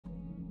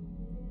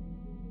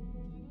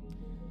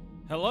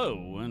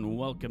Hello and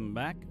welcome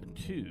back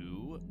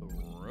to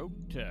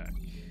Roguetech.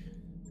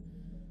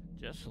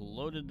 Just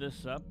loaded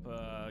this up,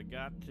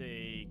 got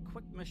a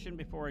quick mission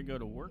before I go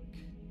to work.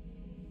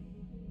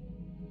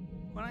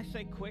 When I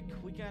say quick,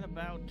 we got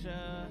about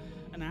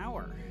an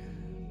hour.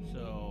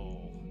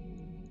 So,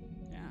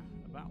 yeah,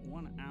 about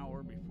 1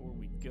 hour before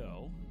we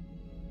go.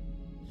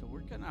 So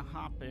we're gonna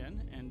hop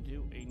in and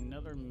do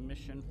another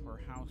mission for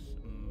House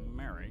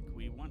Marik.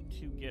 We want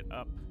to get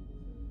up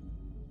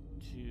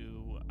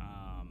to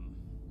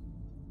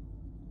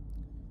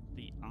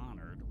the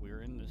Honored.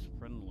 We're in this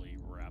friendly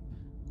rep.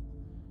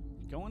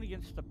 Going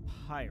against the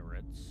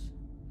pirates.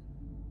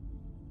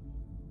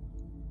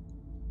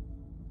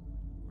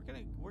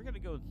 We're gonna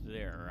go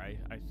there.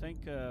 I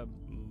think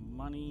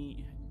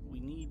money. We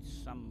need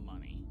some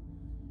money,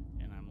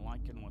 and I'm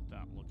liking what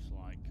that looks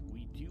like.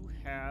 We do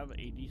have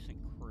a decent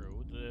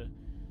crew.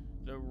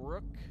 The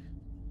Rook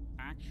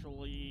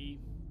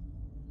actually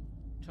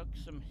took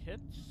some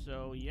hits,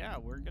 so yeah,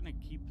 we're gonna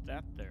keep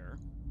that there.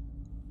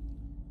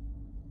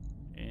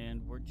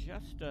 And we're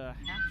just a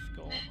half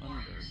skull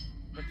under.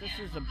 But this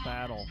is a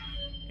battle,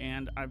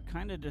 and I've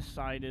kind of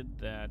decided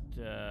that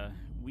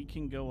we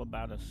can go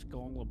about a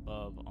skull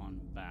above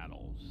on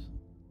battles.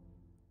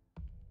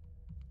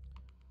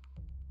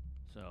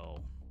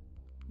 So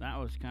that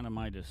was kind of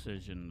my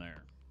decision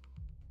there.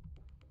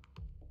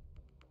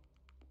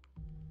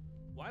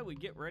 While we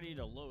get ready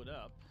to load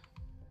up,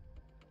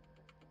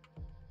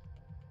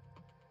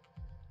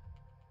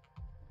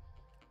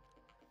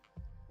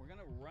 we're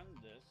gonna run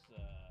this.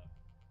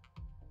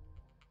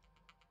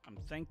 I'm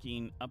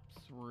thinking up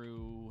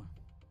through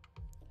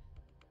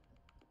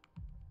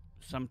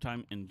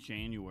sometime in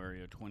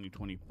January of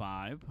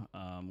 2025.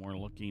 We're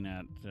looking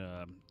at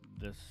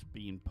this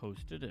being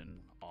posted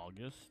in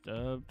August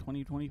of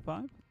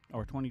 2025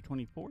 or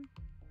 2024.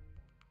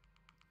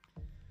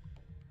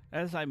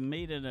 As I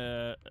made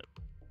an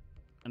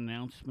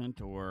announcement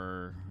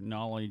or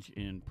knowledge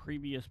in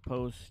previous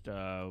posts,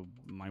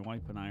 my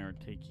wife and I are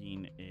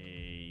taking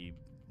a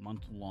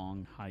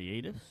month-long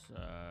hiatus.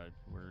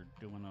 We're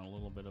doing a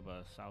little bit of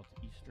a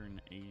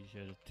Southeastern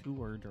Asia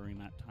tour during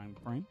that time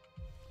frame.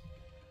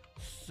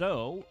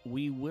 So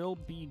we will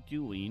be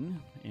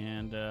doing,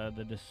 and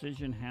the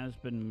decision has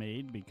been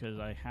made because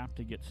I have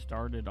to get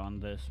started on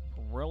this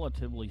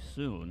relatively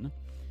soon.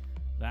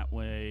 That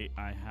way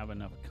I have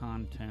enough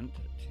content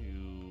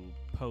to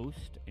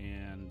post,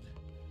 and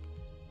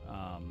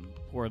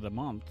for the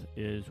month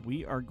is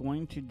we are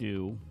going to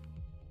do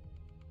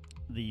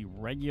the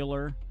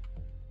regular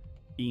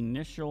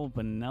initial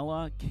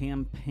vanilla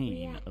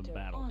campaign of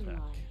Battletech.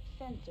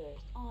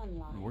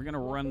 We're going to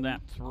run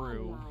that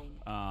through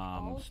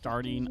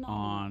starting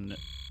on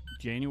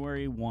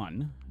January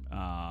 1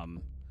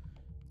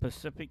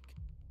 Pacific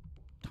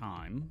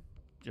time,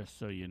 just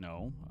so you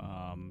know,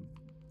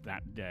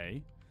 that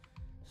day.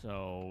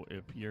 So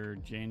if you're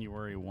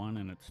January 1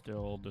 and it's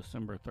still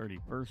December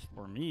 31st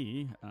for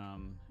me,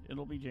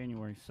 it'll be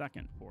January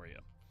 2nd for you.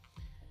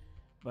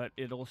 But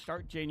it'll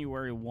start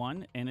January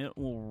 1, and it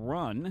will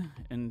run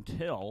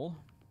until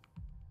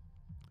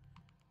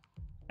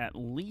at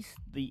least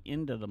the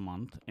end of the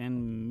month,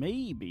 and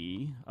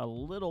maybe a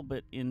little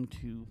bit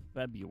into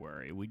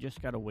February. We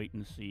just got to wait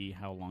and see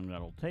how long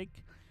that'll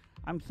take.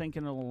 I'm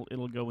thinking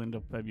it'll go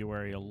into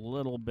February a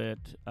little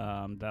bit.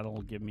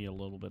 That'll give me a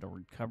little bit of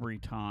recovery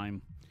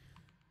time.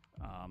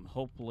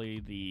 Hopefully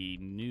the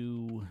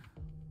new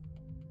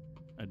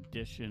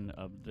edition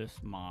of this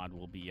mod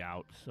will be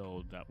out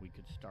so that we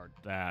could start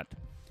that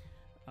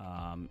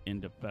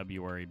into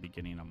February,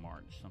 beginning of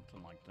March,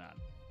 something like that.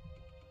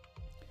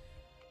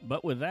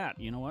 But with that,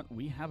 you know what?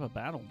 We have a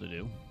battle to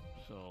do,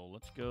 so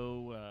let's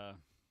go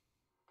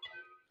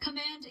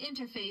command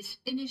interface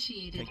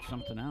initiated. Take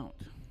something out.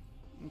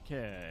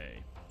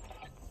 Okay.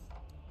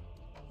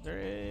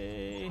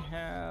 They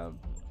have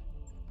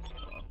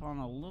up on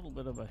a little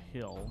bit of a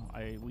hill.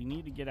 We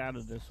need to get out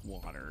of this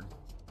water.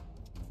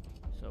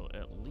 So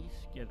at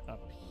least get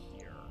up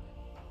here.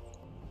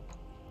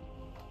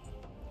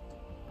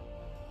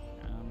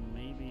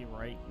 Maybe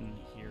right in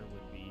here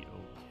would be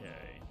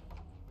okay.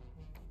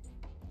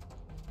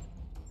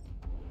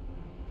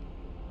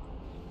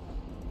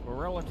 We're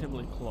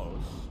relatively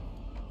close.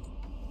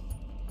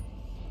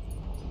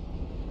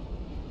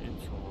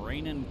 It's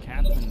raining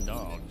cats and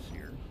dogs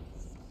here.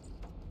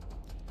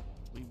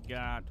 We've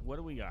got, what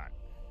do we got?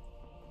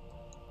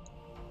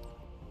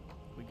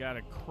 We got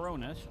a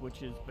Cronus,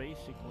 which is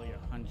basically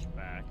a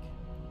hunchback.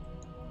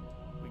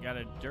 We got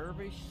a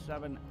Dervish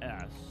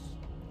 7S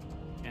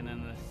and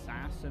an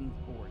Assassin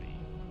 40.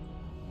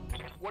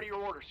 What are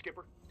your orders,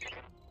 Skipper?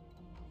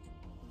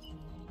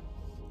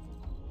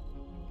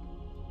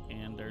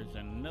 And there's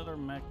another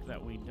mech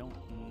that we don't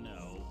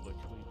know,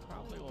 which we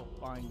probably will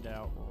find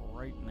out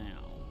right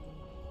now.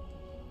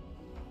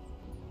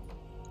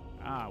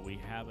 We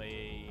have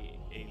a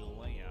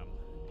lamb,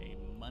 a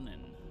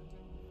munnin.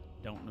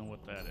 Don't know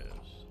what that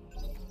is.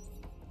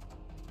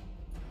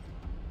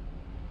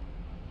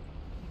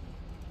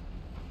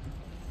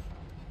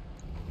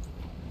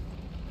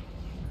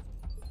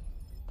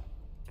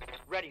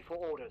 Ready for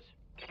orders.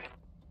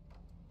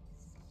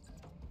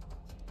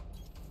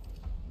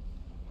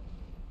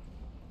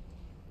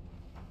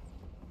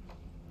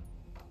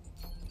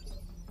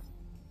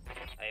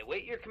 I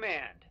await your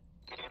command.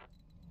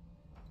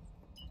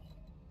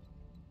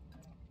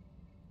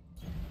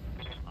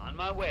 On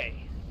my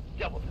way.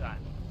 Double time.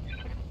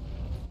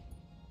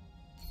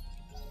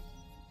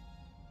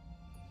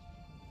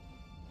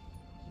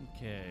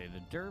 Okay, the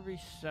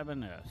Dervish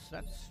 7S.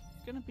 That's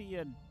gonna be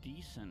a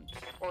decent.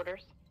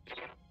 Orders.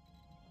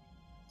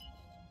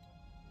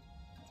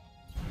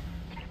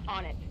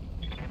 On it.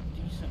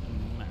 Decent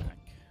mech.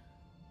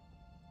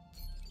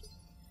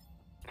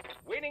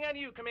 Waiting on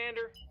you,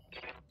 Commander.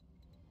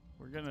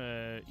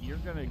 You're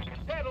gonna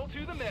Pedal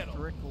to the metal.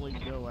 strictly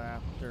go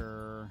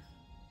after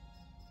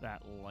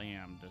that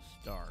lamb to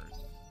start.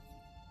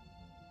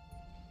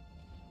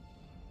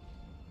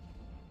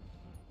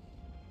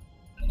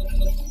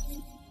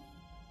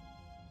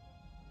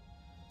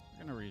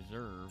 We're gonna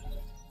reserve.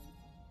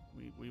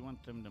 We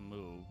want them to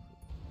move.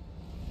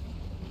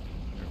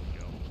 There we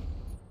go.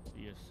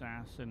 The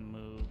assassin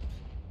moved.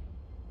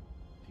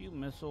 A few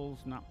missiles,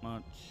 not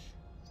much.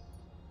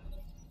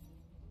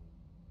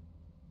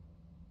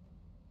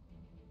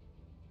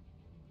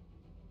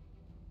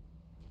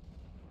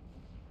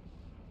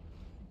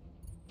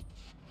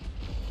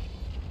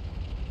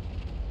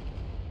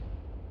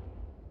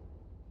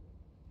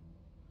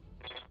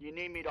 You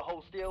need me to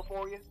hold still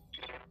for you?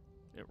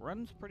 It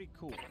runs pretty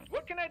cool.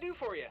 What can I do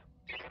for you?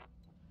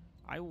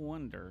 I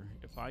wonder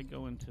if I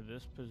go into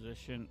this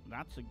position,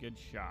 that's a good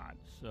shot.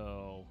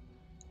 So,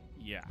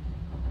 yeah.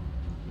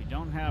 We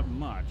don't have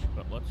much,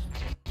 but let's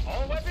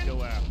All weapons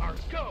go after are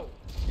it. go.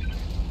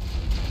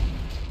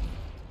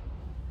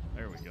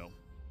 There we go.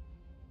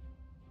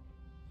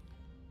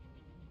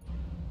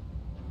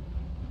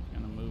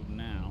 Gonna move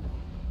now.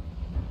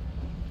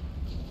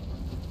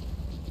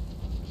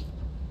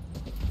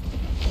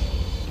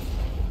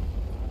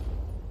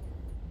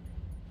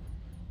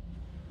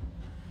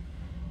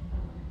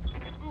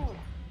 Ooh,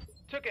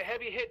 took a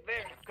heavy hit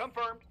there.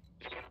 Confirmed.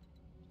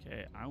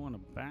 Okay, I want to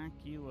back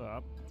you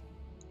up.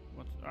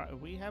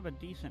 We have a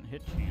decent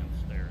hit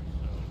chance there,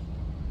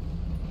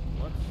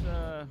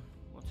 so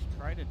let's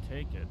try to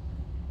take it.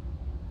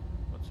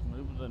 Let's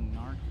move the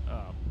narc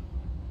up.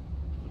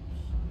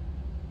 Oops.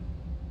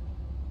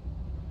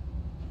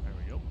 There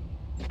we go.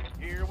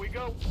 Here we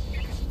go.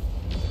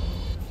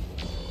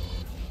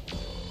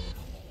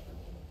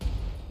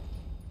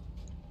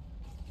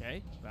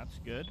 Okay, that's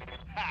good.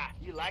 Ha!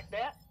 You like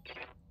that?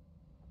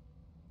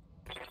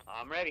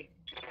 I'm ready.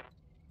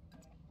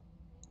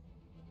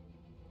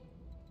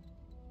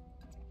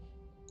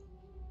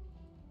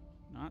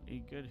 Not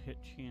a good hit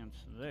chance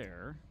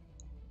there.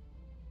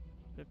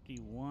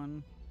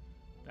 51.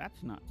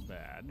 That's not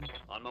bad.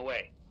 On my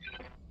way.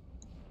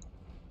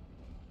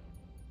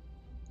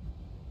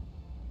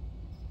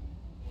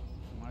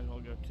 Might as well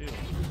go too.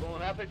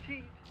 Bon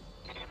appetit.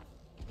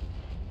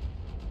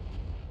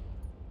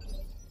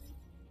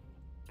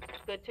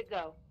 Good to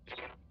go.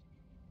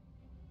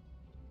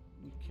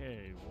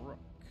 Okay, Rook.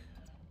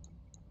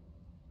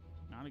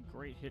 Not a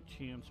great hit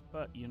chance,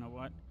 but you know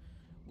what?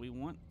 We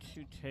want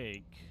to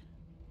take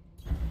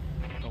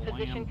the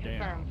Position lamb down.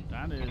 confirmed.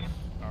 That is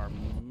our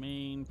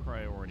main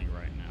priority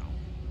right now.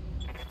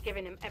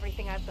 Giving him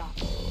everything I've got.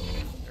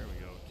 There we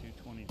go,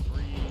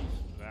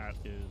 223s. That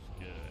is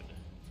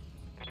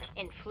good.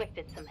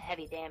 Inflicted some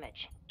heavy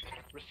damage.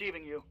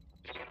 Receiving you.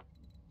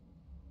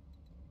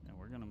 Now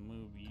we're gonna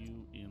move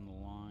you in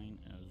line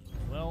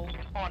as well.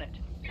 On it.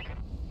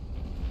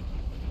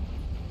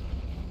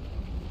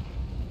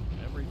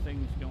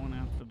 Everything's going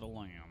after the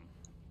lamb.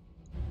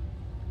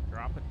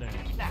 Drop it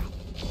down. Now,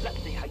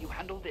 let's see how you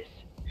handle this.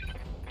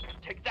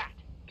 Take that.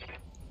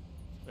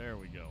 There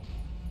we go.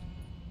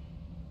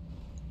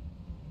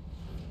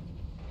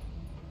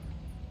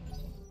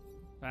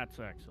 That's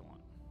excellent.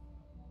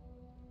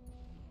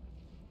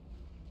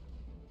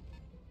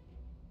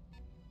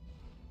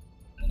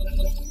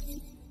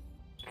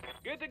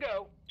 Good to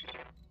go.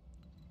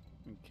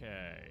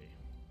 Okay.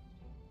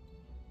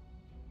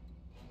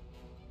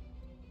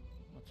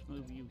 Let's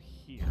move you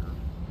here.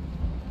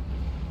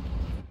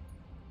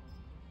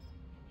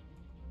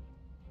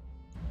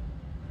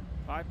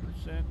 $5%,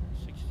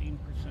 16%,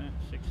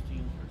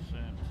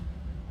 16%.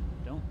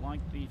 Don't like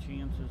the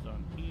chances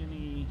on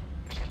any.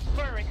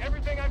 Firing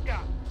everything I've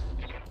got.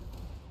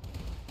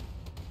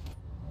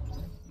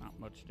 Not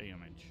much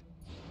damage.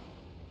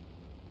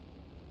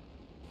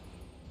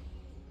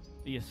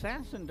 The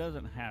assassin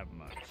doesn't have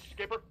much.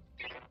 Skipper.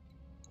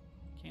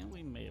 Can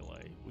we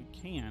melee? We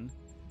can.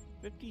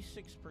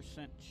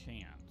 56%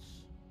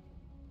 chance.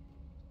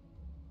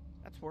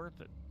 That's worth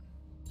it.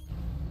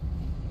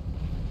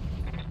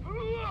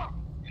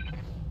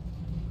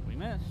 We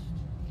missed.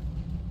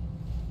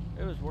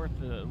 It was worth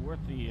the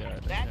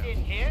That attempt.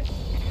 didn't hit.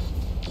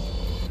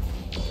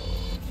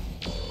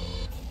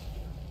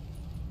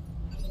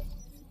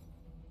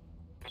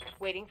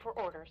 Waiting for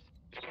orders.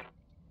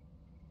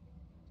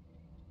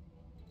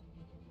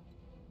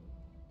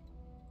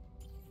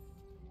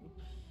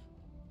 Oops.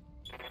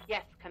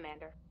 Yes.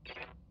 Commander.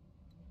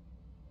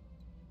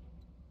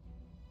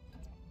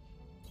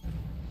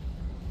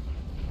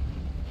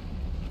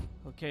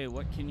 Okay,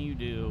 what can you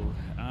do?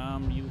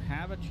 You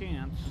have a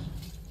chance.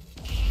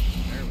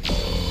 There we go.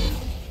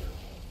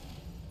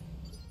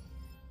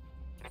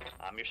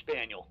 I'm your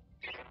spaniel.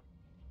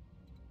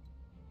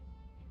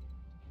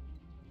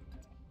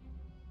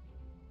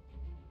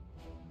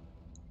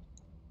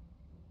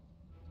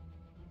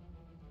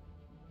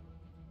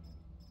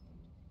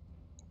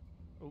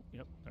 Oh,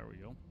 yep, there we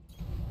go.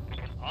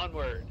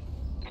 Onward.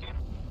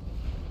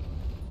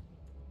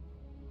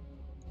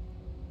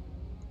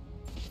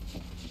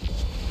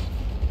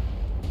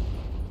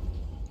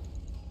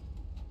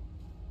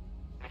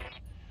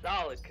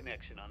 Solid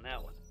connection on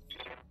that one.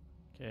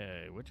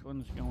 Okay, which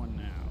one's going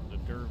now? The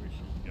dervish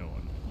is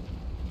going.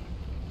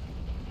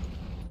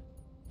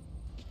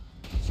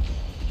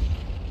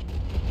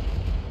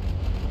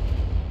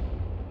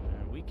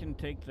 We can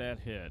take that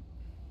hit.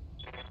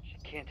 She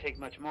can't take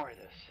much more of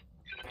this.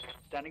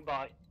 Standing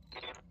by.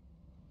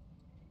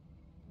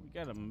 We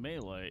got a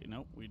melee.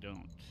 Nope, we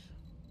don't.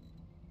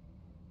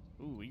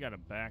 Ooh, we got a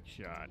back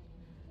shot.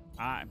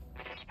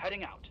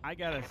 Heading out. I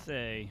gotta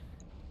say,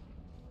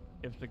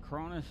 if the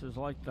Cronus is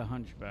like the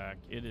Hunchback,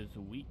 it is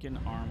weakened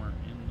armor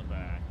in the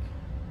back.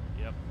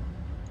 Yep.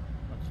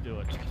 Let's do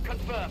it.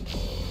 Confirmed.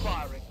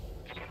 Firing.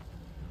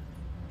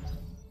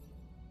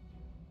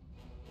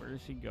 Where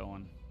is he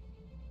going?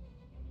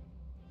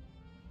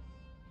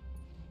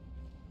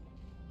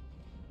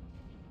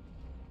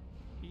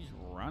 He's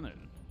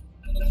running.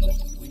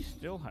 We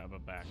still have a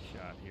back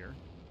shot here.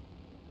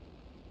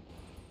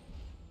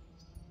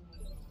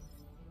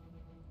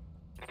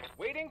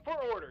 Waiting for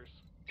orders.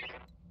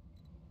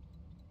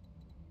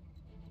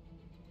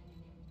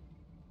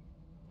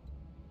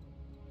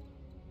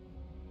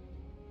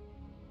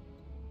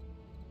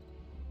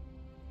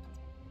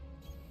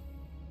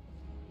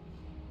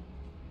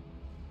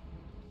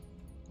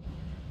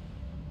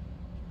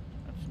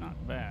 That's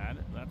not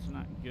bad. That's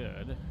not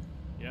good.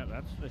 Yeah,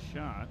 that's the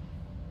shot.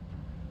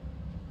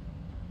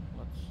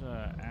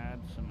 Let's add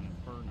some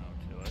Inferno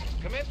to it.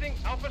 Commencing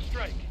Alpha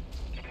Strike.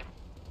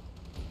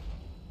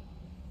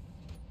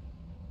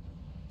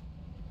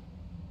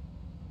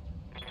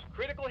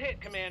 Critical hit,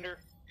 Commander.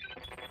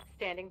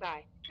 Standing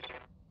by.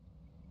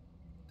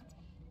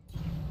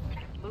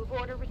 Move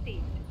order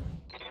received.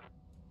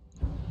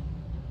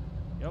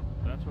 Yep,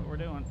 that's what we're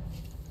doing.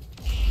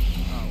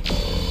 Oh,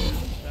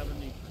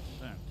 70%.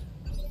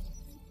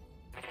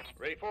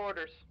 Ready for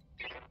orders.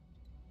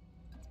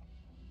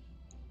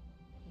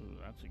 Ooh,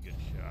 that's a good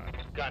shot.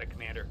 Got it,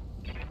 Commander.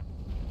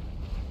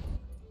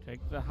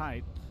 Take the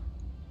height.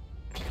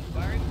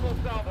 Firing full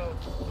salvo.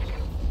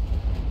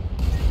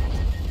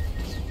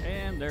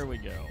 And there we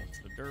go.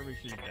 The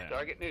dervish is dead.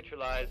 Target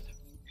neutralized.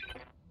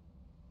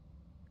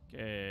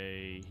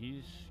 Okay,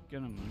 he's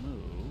gonna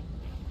move.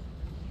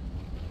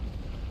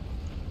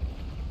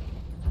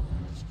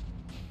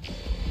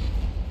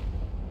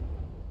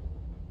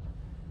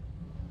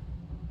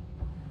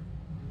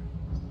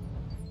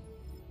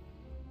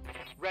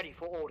 Ready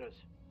for orders.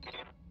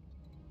 Yeah,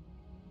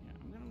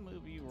 I'm gonna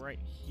move you right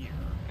here.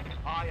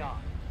 Aye,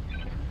 aye.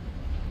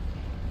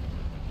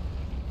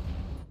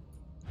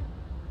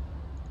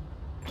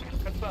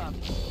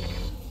 Confirmed.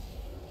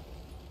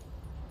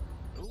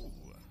 Ooh.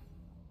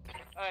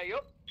 Aye,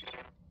 up.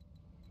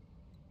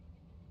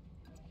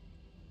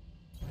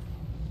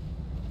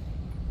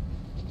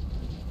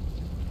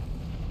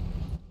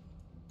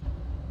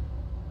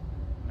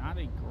 Not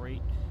a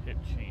great hit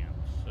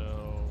chance,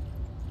 so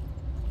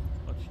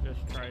let's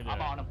just try to...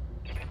 I'm on him.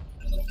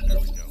 There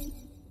we go.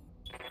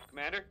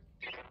 Commander.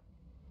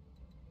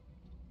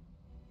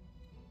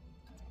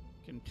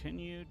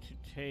 Continue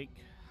to take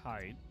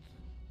height.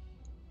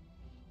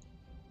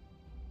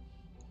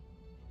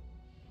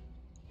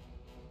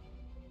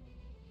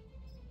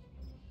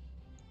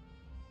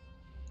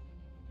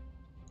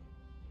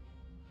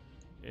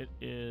 It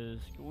is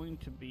going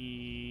to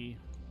be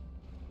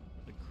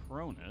the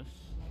Cronus.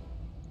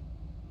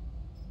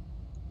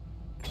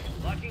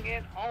 Locking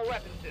in all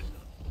weapon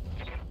systems.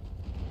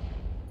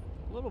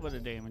 A little bit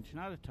of damage,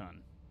 not a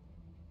ton.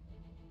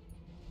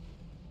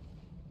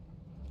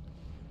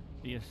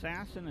 The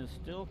assassin is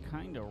still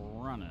kind of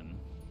running.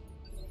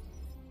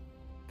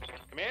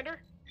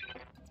 Commander.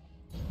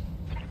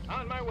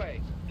 On my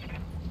way.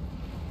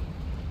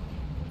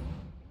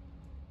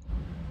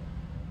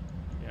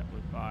 Yeah,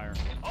 with fire.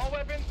 All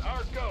weapons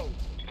are go.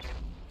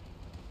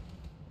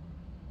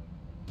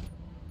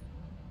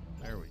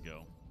 There we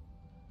go.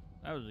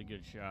 That was a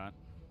good shot.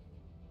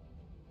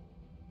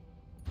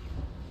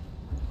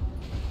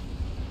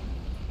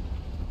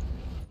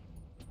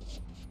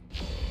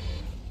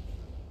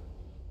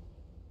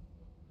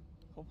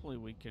 Hopefully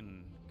we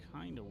can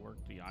kind of work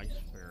the Ice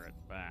Ferret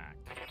back.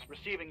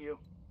 Receiving you.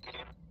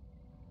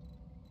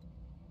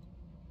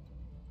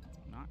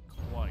 Not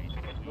quite.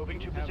 Moving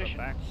to Have position. a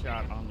back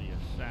shot on the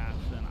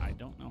assassin. I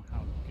don't know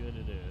how good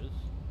it is.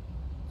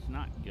 It's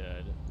not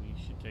good. We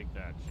should take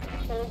that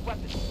shot. All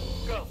weapons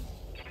go.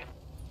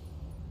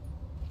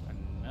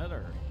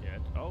 Another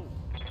hit. Oh,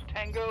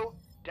 Tango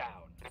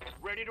down.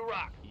 Ready to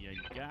rock. You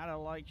gotta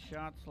like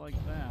shots like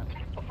that.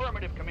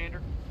 Affirmative,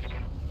 Commander.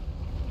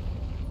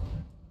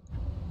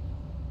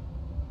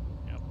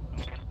 Yep.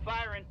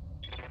 Firing.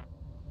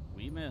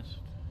 We missed.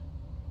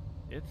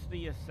 It's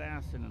the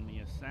assassin, and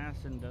the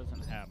assassin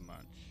doesn't have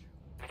much.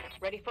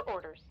 Ready for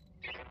orders.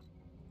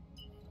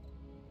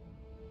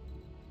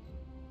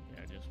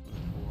 Yeah, just move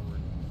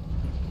forward.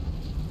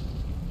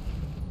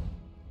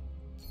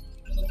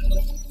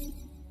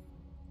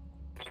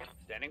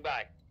 Standing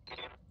by.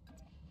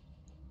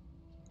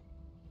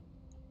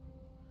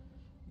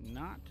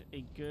 Not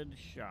a good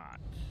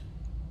shot.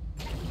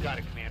 Got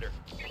it, Commander.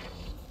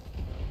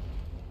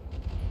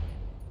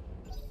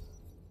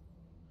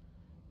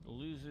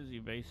 Loses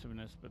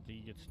evasiveness, but he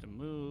gets to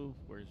move.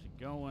 Where's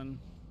he going?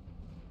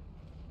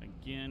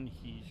 Again,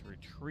 he's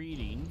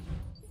retreating.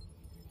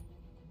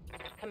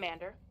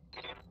 Commander.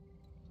 I'm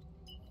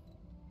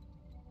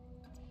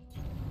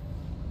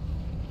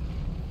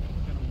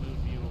gonna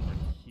move you over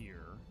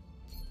here.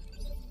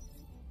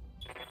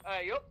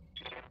 Yup.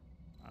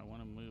 I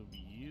want to move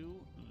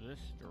you this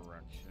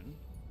direction.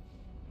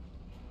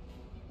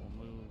 We'll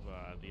move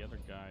the other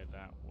guy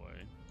that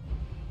way.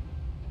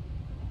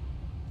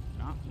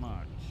 Not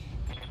much.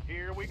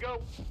 Here we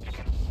go.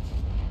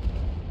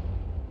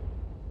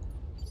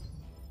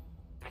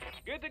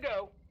 Good to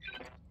go.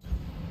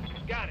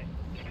 Got it.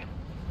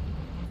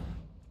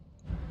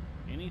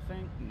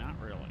 Anything? Not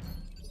really.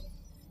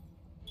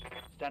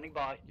 Standing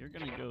by. You're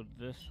gonna go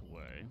this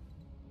way.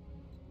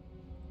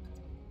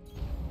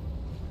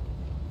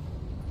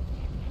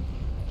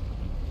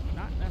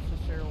 Not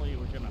necessarily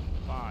we're gonna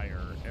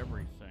fire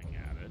everything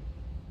at it.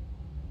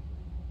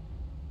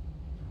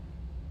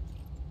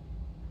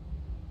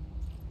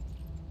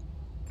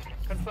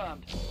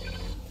 Confirmed.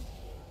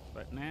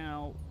 But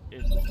now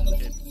it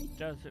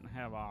doesn't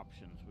have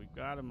options. We've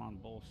got him on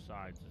both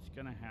sides. It's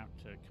gonna have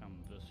to come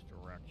this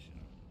direction.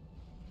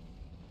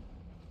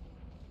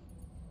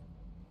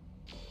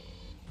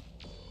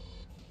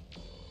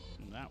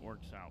 And that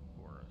works out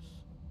for us.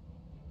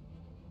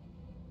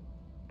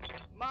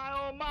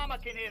 My old mama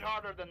can hit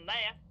harder than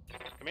that.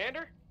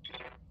 Commander?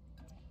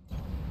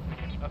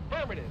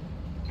 Affirmative.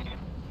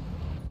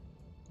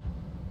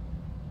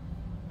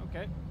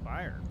 Okay,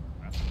 fire.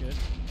 That's good.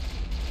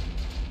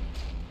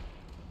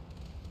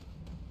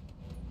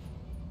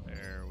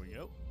 There we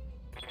go.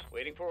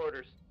 Waiting for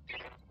orders.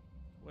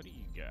 What do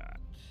you got?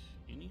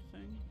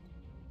 Anything?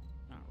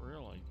 Not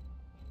really.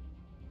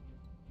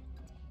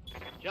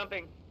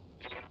 Jumping.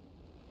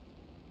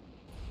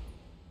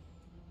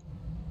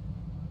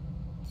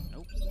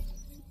 Nope.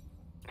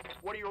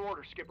 What are your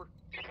orders, Skipper?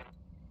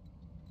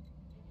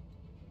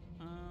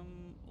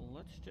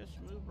 Let's just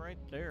move right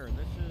there.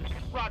 This is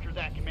Roger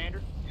that,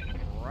 Commander.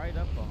 right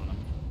up on him.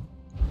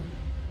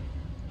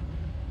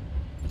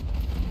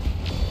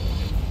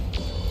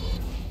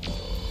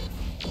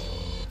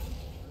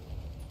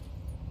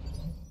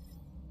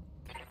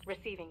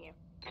 Receiving you.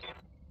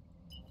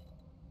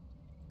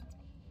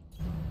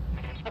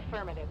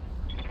 Affirmative.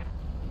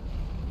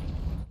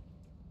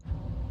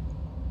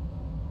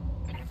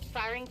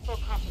 Firing full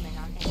complement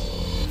on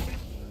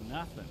him.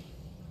 Nothing.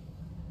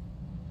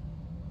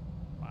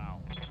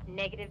 Wow.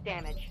 Negative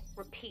damage.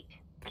 Repeat.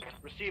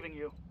 Receiving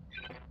you.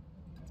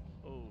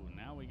 Oh,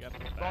 now we got the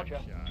back Roger.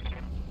 shot.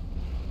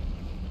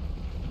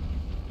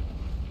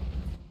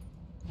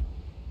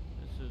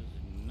 This is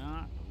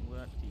not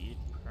what it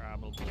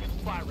probably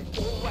Firing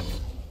all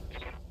weapons.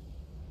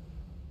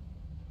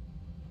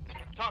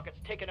 Target's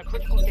taking a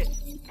critical hit.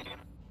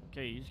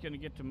 Okay, he's gonna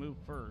get to move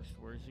first.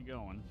 Where's he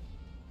going?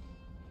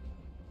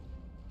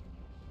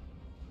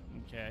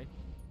 Okay.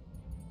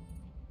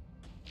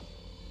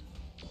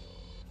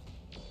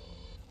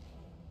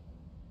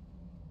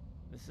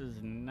 This is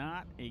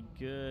not a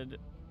good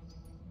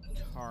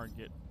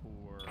target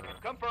for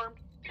Confirmed.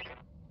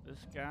 this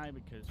guy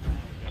because now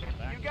we got a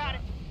back You got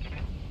shot.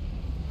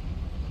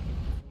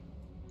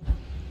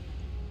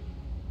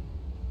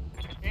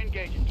 it.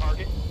 Engaging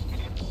target.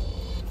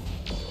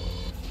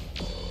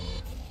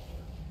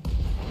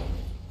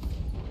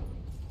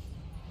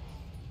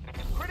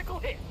 Critical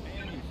hit.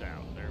 And he's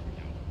out. There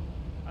we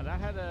go. That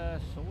had a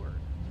sword.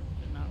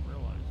 Did not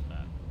realize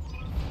that.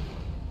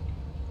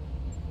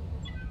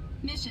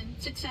 Mission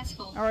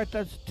successful. All right,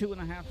 that's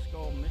 2.5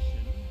 skull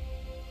mission.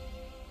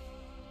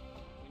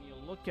 When you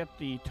look at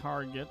the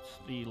targets,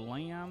 the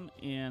lamb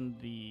and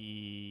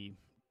the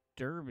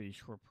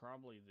dervish were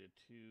probably the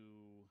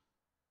two,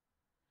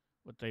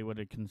 what they would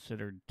have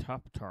considered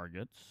top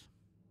targets.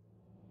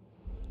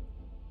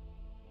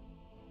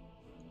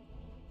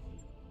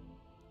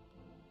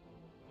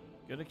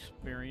 Good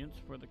experience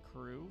for the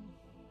crew.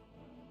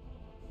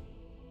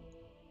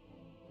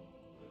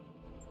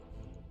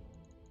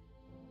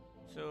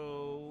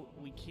 So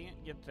we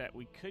can't get that.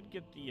 We could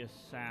get the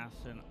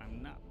assassin.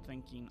 I'm not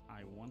thinking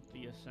I want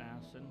the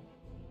assassin.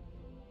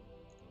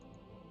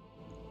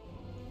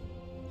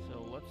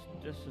 So let's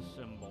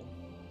disassemble.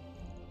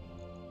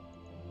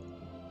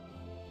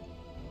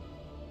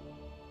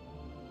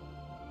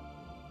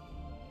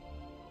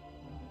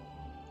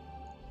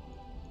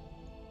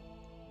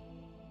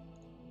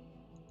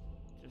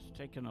 Just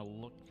taking a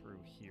look through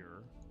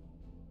here.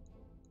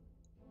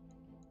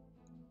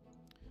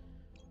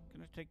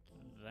 Gonna take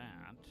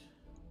that.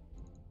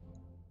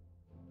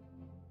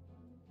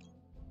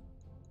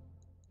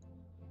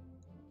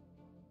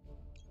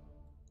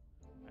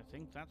 I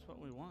think that's what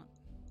we want.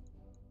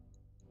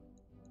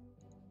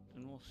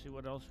 And we'll see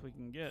what else we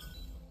can get.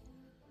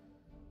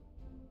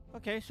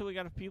 Okay, so we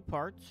got a few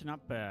parts,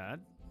 not bad.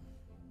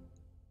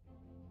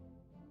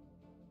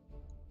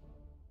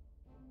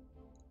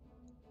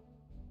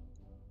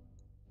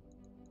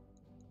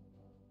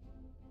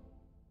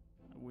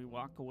 We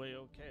walk away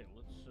okay.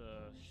 Let's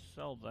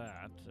sell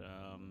that.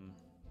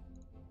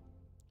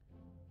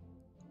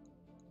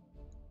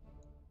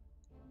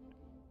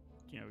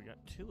 Yeah, we got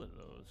 2 of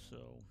those, so...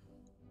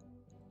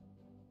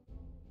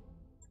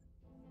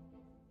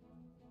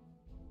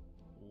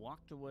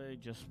 Walked away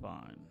just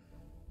fine.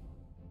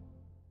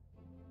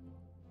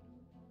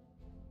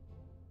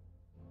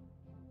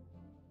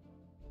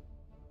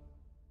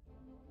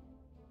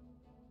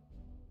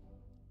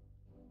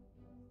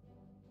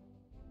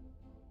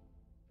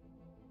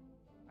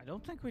 I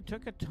don't think we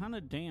took a ton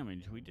of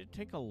damage. We did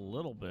take a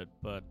little bit,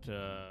 but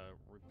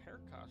repair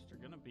costs are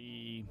going to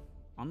be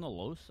on the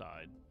low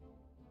side.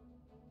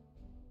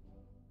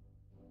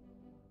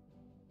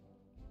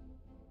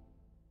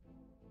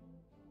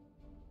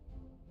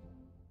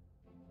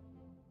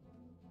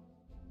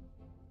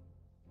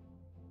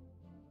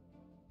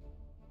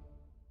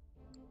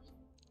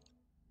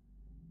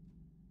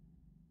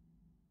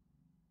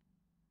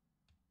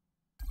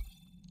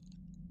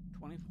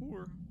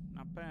 $24,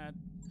 not bad.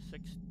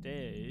 6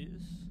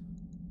 days.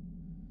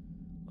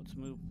 Let's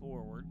move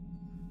forward.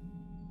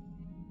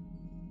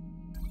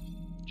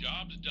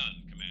 Job's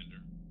done,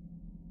 Commander.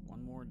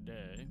 1 more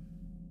day.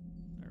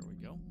 There we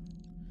go.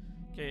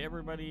 Okay,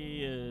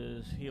 everybody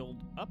is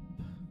healed up.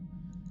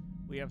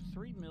 We have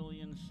 3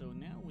 million, so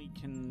now we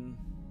can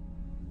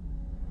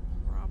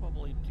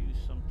probably do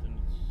something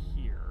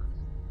here.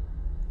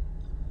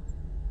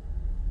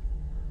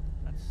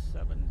 That's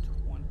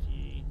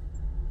 720.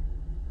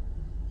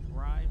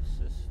 Drive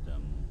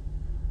system.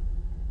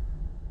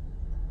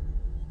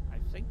 I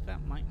think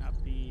that might not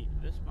be,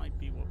 this might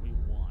be what we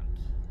want,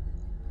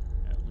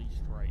 at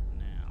least right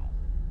now.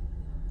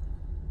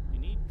 We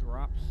need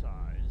drop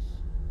size.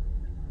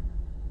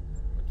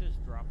 What does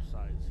drop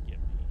size get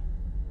me?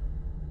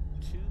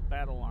 2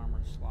 battle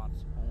armor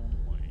slots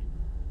only.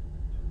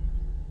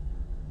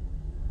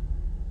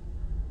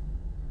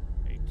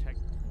 A tech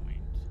point.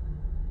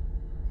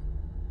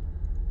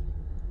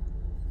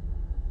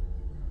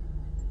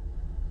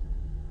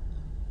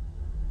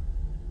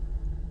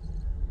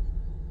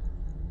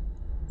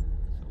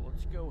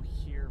 Go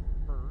here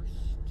first.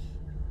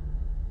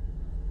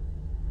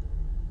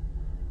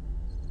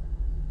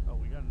 Oh,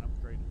 we got an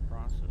upgrading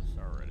process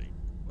already.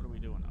 What are we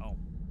doing? Oh,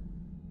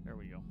 there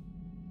we go.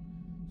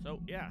 So,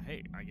 yeah,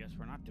 hey, I guess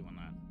we're not doing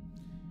that.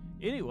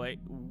 Anyway,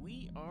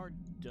 we are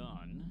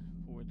done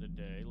for the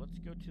day. Let's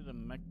go to the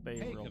mech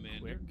bay real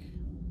quick.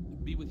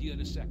 Be with you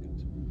in a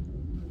second.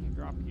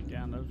 Drop you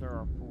down. Those are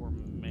our 4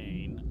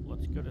 main.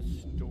 Let's go to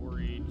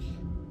storage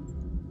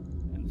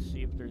and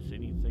see if there's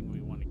anything we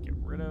want to get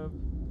rid of.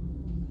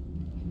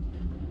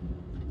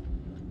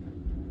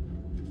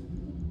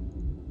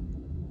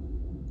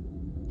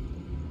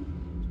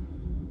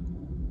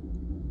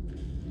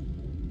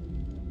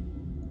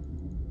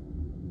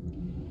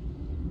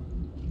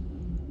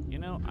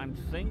 I'm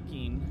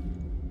thinking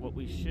what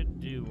we should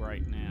do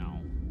right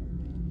now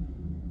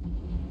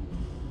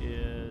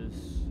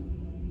is,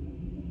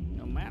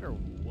 no matter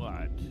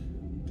what,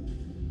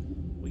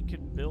 we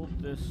could build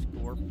this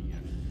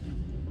Scorpion.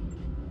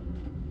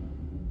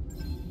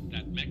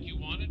 That mech you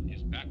wanted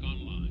is back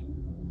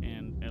online.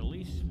 And at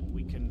least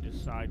we can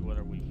decide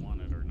whether we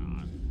want it or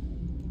not.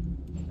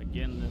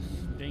 Again, this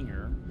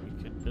Stinger, we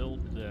could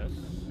build this.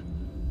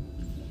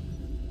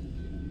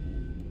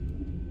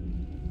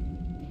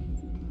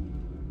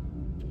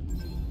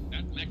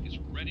 That mech is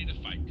ready to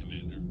fight,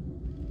 Commander.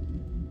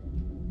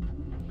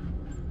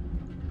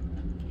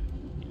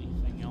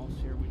 Anything else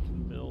here we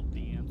can build?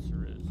 The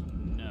answer is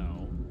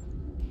no.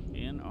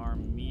 In our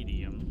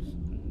mediums,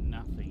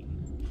 nothing.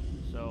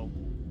 So,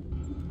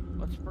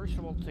 let's first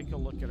of all take a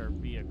look at our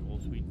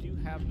vehicles. We do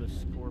have the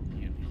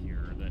Scorpion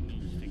here that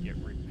needs to get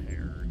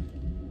repaired.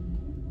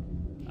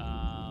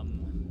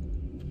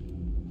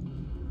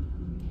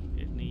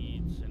 It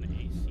needs an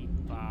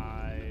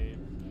AC-5.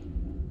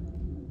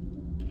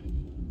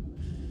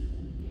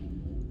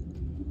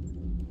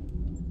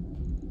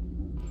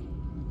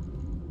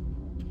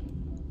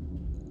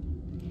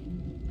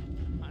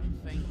 I'm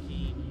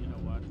thinking, you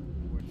know what,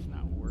 where it's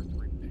not worth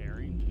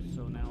repairing,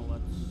 so now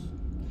let's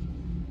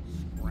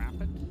scrap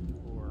it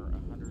for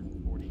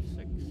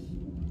 146.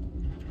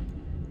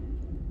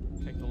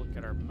 Take a look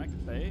at our mech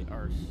bay,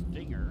 our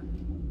Stinger.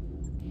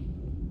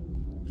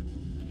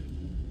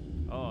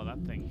 Oh, that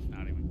thing's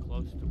not even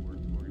close to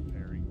worth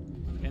repairing.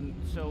 And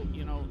so,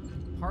 you know,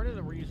 part of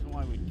the reason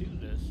why we do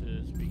this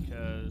is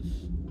because,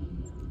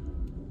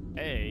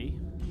 A,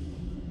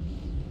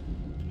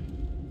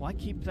 why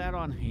keep that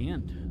on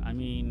hand? I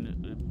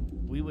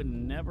mean, we would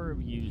never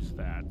have used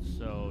that.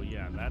 So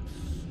yeah, that's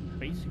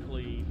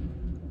basically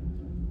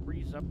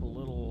frees up a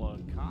little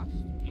cost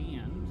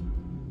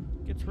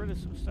and gets rid of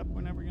some stuff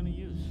we're never going to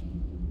use.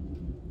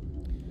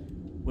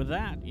 With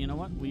that, you know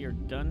what? We are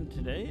done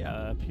today.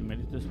 If you made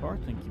it this far,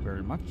 thank you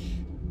very much.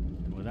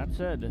 And with that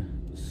said,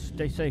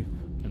 stay safe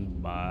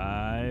and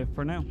bye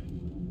for now.